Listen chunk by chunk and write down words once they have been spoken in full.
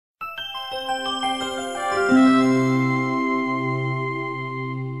Hi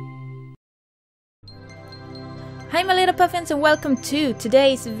my little puffins and welcome to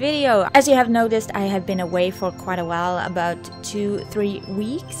today's video. As you have noticed, I have been away for quite a while, about 2-3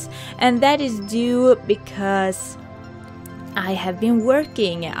 weeks, and that is due because I have been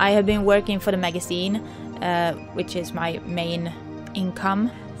working. I have been working for the magazine, which is my main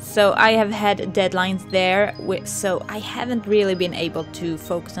income. So I have had deadlines there, so I haven't really been able to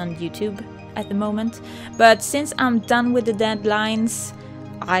focus on YouTube at the moment. But since I'm done with the deadlines,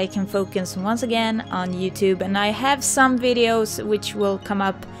 I can focus once again on YouTube, and I have some videos which will come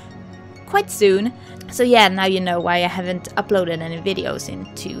up quite soon. So yeah, now you know why I haven't uploaded any videos in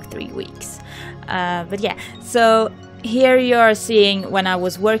 2-3 weeks. But yeah, so here you're seeing when I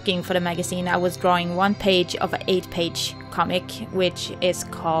was working for the magazine, I was drawing one page of an 8-page comic, which is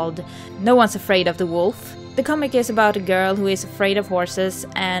called No One's Afraid of the Wolf. The comic is about a girl who is afraid of horses,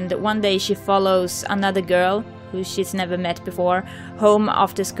 and one day she follows another girl who she's never met before home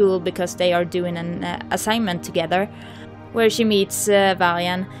after school because they are doing an assignment together, where she meets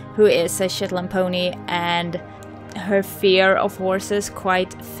Valian, who is a Shetland pony, and her fear of horses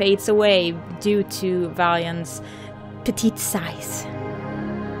quite fades away due to Valian's petite size.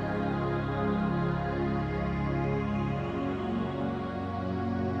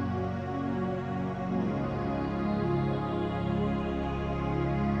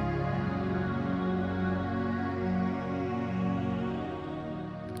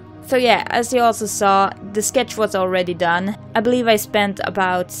 So yeah, as you also saw, the sketch was already done. I believe I spent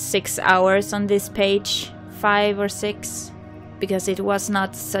about 6 hours on this page, 5 or 6, because it was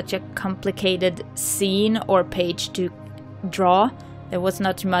not such a complicated scene or page to draw. There was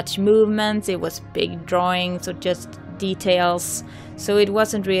not much movement, it was big drawings or just details, so it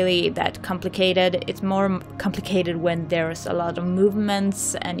wasn't really that complicated. It's more complicated when there's a lot of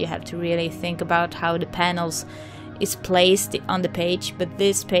movements and you have to really think about how the panels is placed on the page, but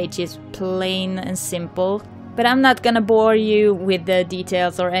this page is plain and simple. But I'm not gonna bore you with the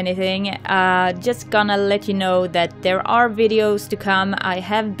details or anything, just gonna let you know that there are videos to come. I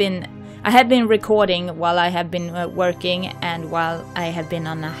have been recording while I have been working and while I have been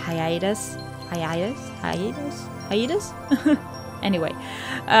on a hiatus. Anyway,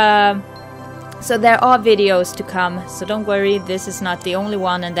 so there are videos to come, so don't worry, this is not the only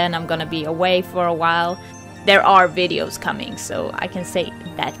one, and then I'm gonna be away for a while. There are videos coming, so I can say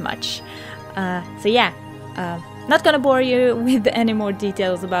that much. So yeah, not gonna bore you with any more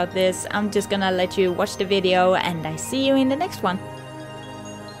details about this. I'm just gonna let you watch the video, and I see you in the next one.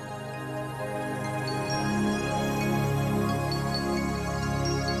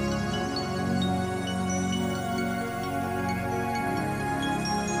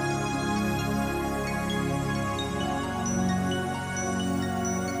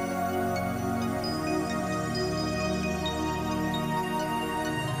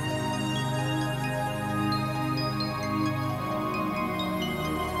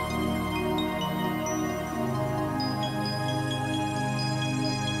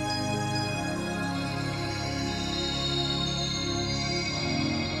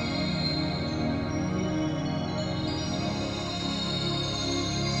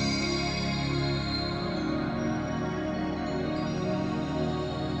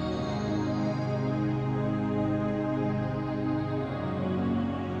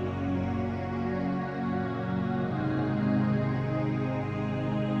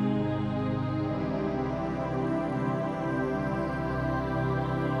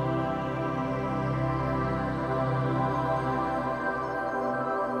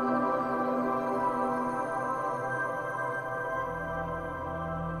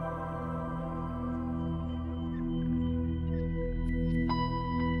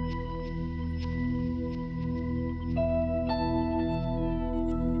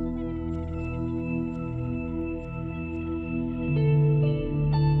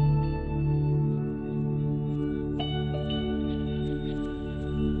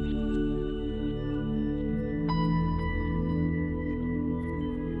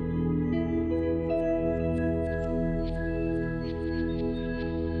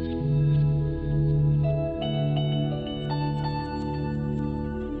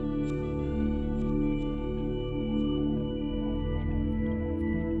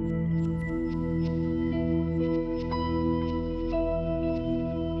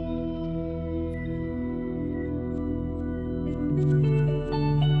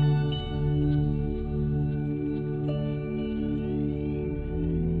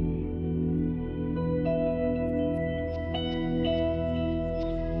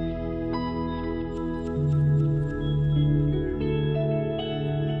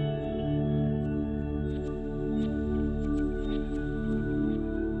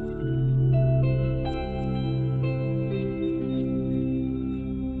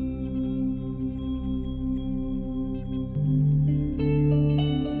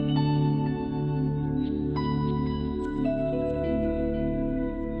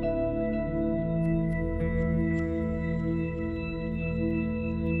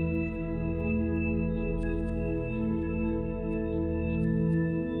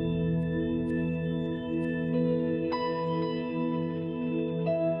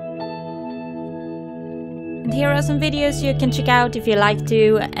 And here are some videos you can check out if you like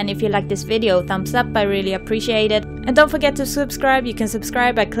to, and if you like this video, thumbs up, I really appreciate it. And don't forget to subscribe. You can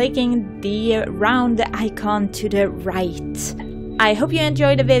subscribe by clicking the round icon to the right. I hope you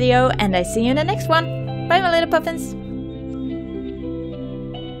enjoyed the video, and I see you in the next one. Bye, my little puffins!